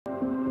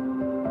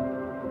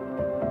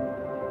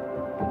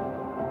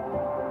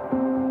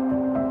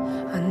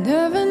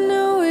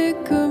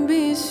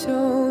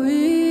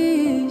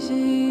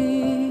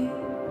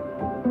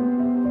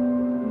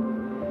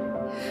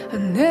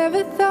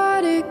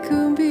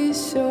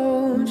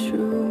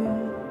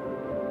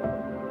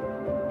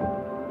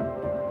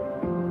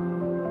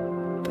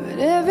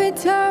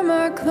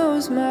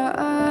close my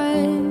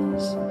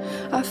eyes,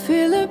 I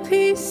feel a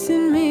peace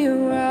in me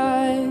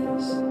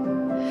rise.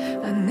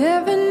 I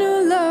never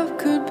knew love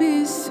could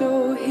be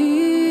so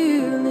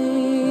healing.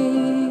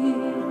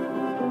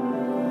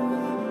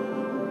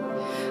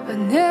 I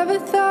never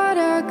thought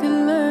I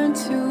could learn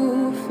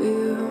to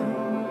feel.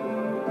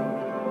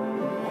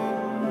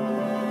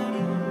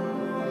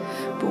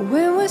 But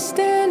when we're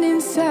standing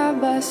side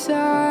by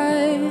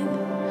side,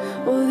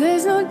 well,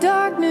 there's no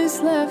darkness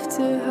left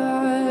to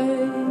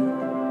hide.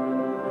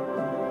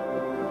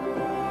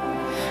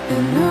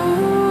 And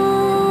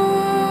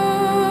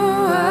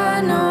I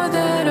know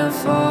that I'm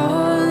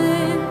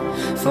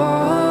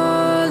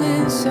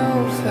falling so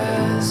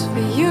fast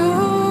for you,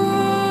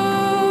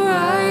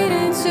 right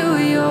into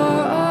your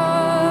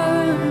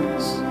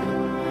arms.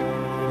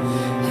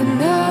 And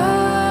I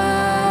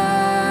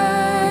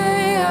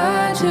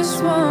just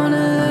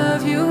wanna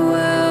love you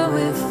well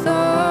with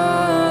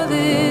all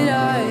that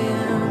I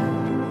am.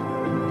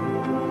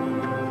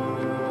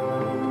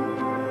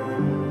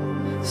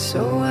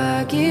 So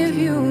I give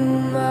you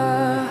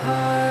my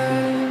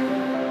heart.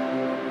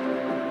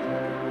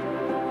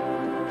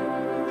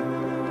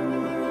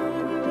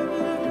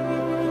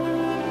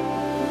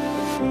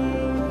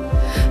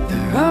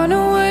 There are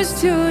no words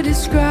to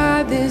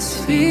describe this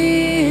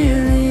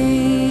feeling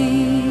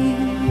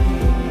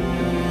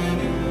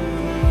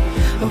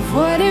of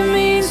what it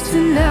means to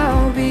now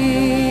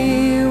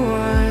be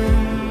one.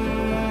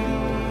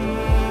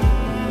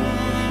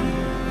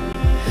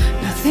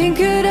 Nothing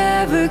could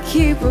ever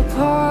keep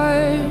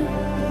apart,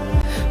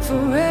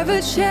 forever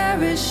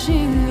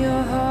cherishing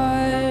your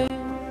heart.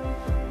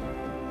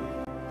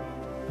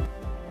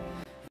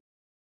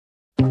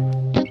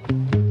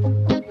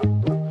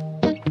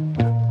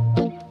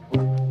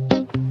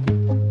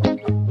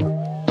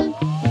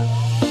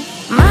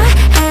 My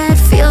head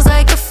feels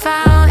like a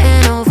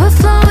fountain,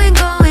 overflowing,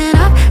 going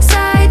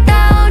upside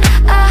down.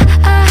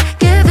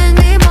 Giving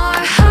me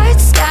more heart,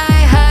 sky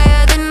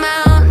higher than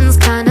mountains.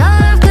 Kind of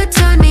love could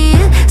turn me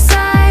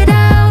inside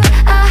out.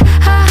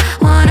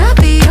 Wanna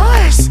be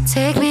yours.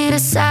 Take me to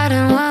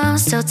Saturn while I'm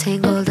still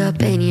tangled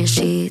up in your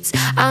sheets.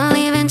 I'm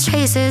leaving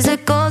traces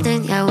of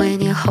golden, yeah,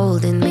 when you're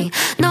holding me.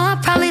 No, I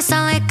probably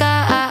sound like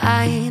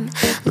I'm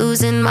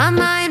losing my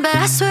mind, but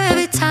I swear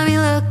every time you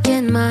look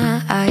in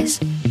my eyes,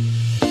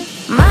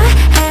 my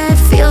head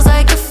feels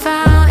like a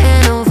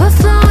fountain,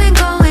 overflowing,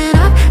 going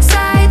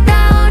upside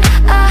down.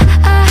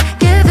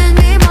 Giving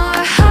me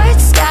more heart,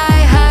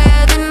 sky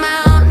higher than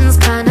mountains.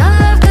 Kind of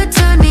love could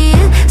turn me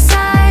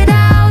inside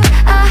out.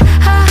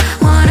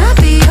 Wanna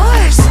be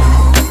yours,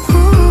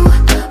 ooh,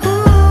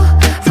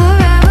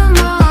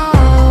 forevermore.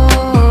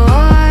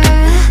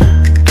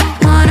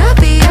 Wanna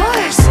be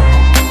yours,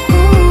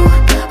 ooh,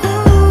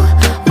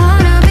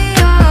 wanna be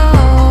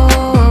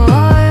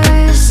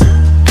yours.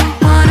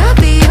 Wanna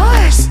be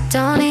yours.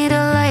 Don't need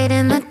a light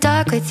in the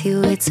dark with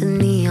you, it's a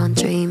neon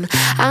dream.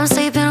 I'm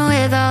sleeping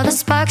with all the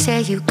sparks, yeah,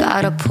 you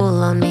got a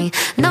pull on me.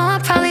 No, I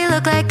probably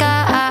look like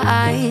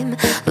I'm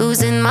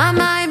losing my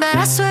mind, but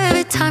I swear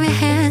every time your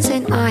hands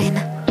in mine,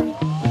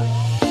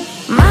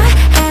 my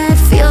head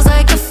feels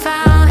like a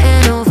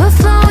fountain,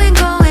 overflowing,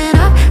 going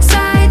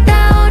upside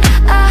down.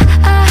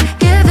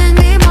 Giving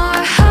me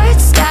more heart,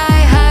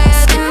 sky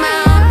higher than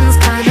mountains.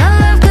 Kind of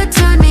love could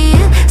turn me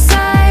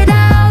inside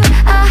out.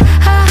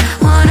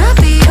 Wanna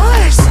be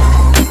yours,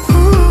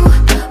 ooh,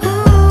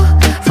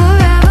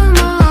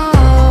 forevermore.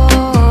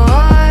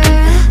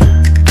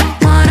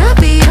 Wanna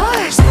be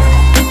yours,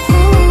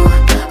 ooh,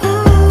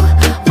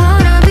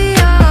 wanna be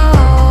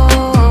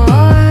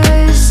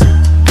yours.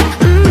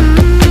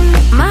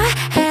 My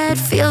head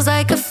feels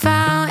like a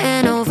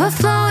fountain,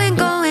 overflowing,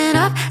 going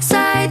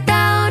upside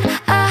down.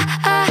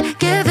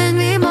 Giving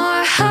me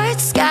more heart,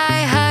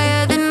 sky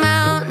higher than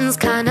mountains.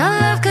 Kind of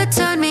love could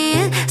turn me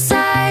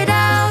inside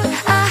out.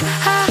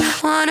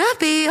 Wanna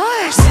be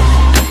yours,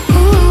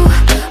 ooh,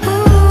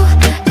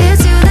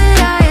 it's you that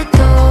I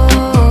adore.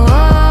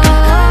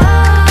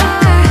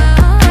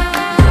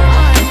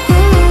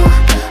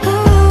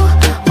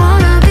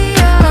 Wanna be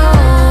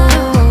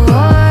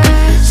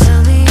yours,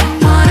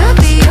 wanna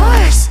be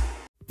yours.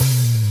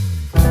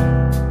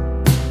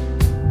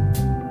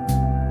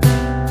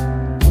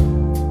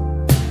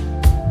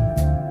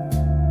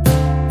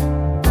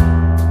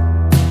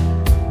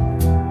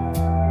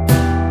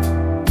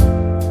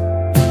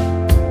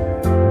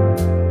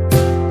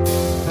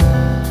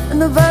 In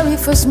the very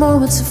first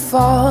moments of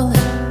falling,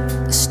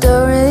 the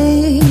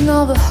stirring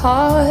of the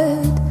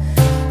heart,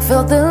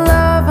 felt the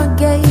love I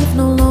gave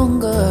no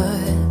longer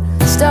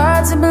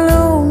started to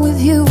bloom with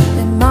you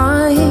in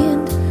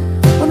mind.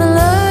 When I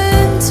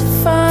learned to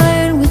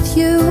find with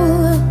you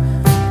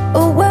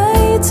a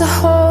way to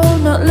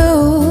hold, not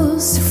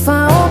lose. If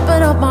I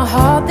open up my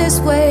heart this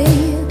way,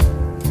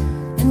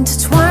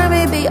 intertwine,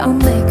 maybe I'll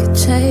make a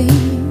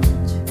change.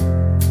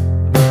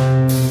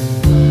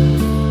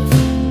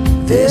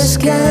 This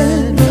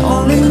can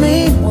only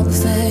mean one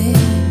thing,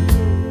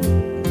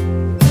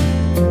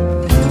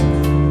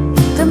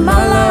 that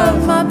my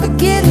love might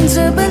begin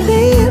to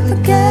believe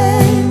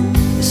again.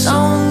 It's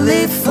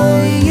only for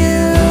you.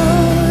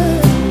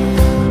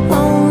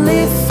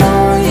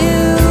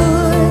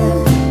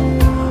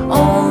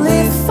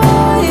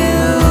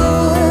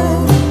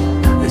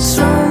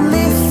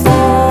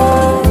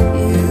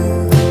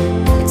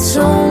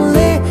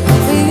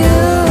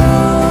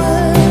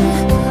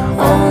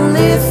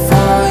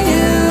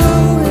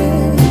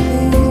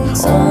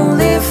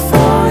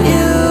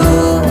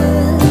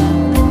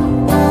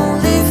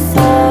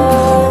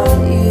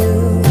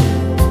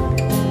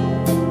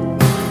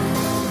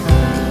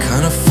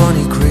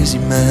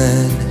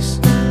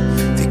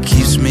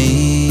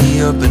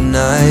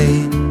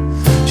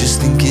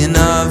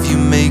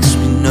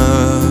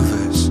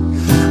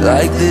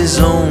 like there's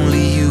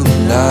only you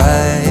and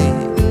I.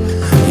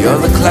 You're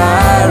the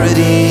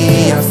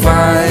clarity I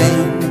find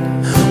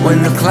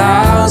when the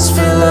clouds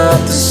fill up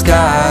the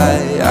sky.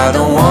 I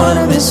don't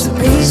wanna miss a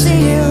piece of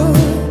you.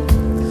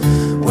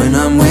 When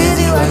I'm with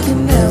you I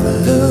can never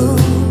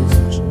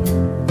lose.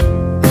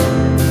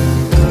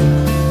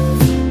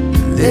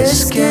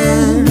 This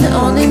can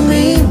only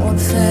mean one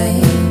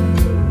thing,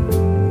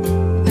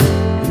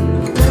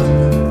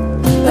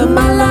 that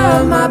my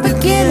love might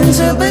begin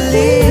to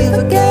believe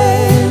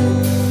again.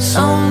 It's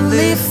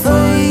only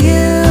for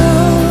you,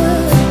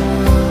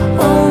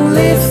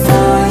 only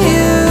for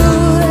you,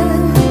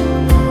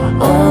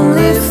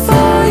 only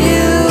for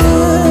you.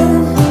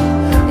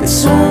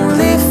 It's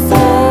only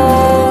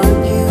for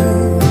you,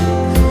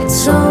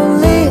 it's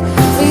only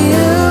for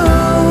you,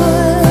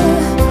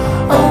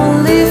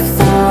 only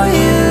for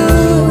you.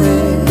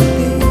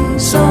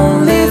 It's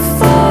only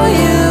for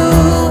you,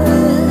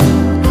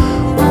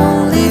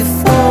 only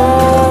for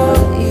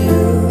you.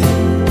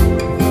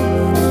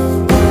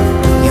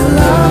 Your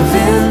love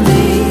in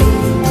me,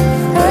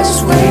 best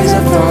ways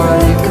I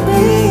thought it could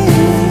be.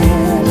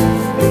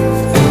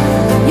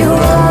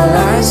 You're all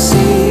I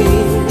see,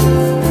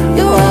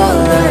 you're all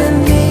I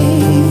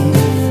need.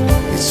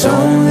 It's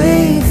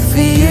only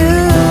for you,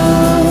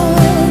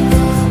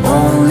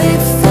 only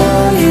for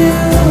you,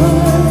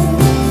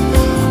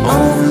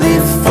 only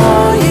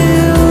for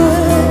you.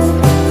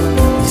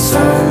 It's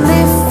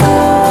only for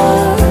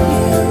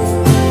you,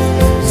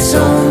 it's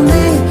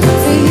only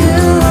for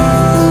you,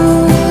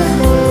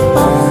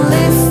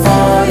 only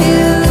for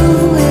you.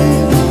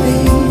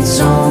 It's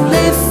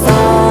only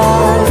for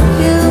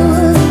you,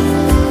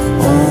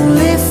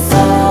 only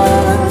for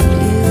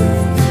you.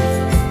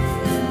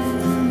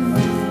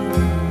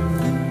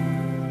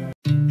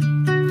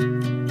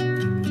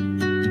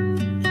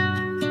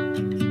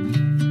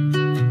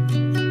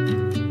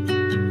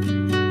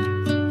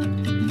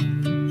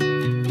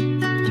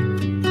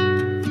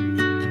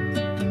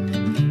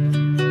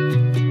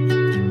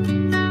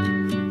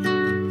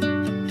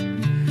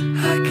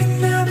 I can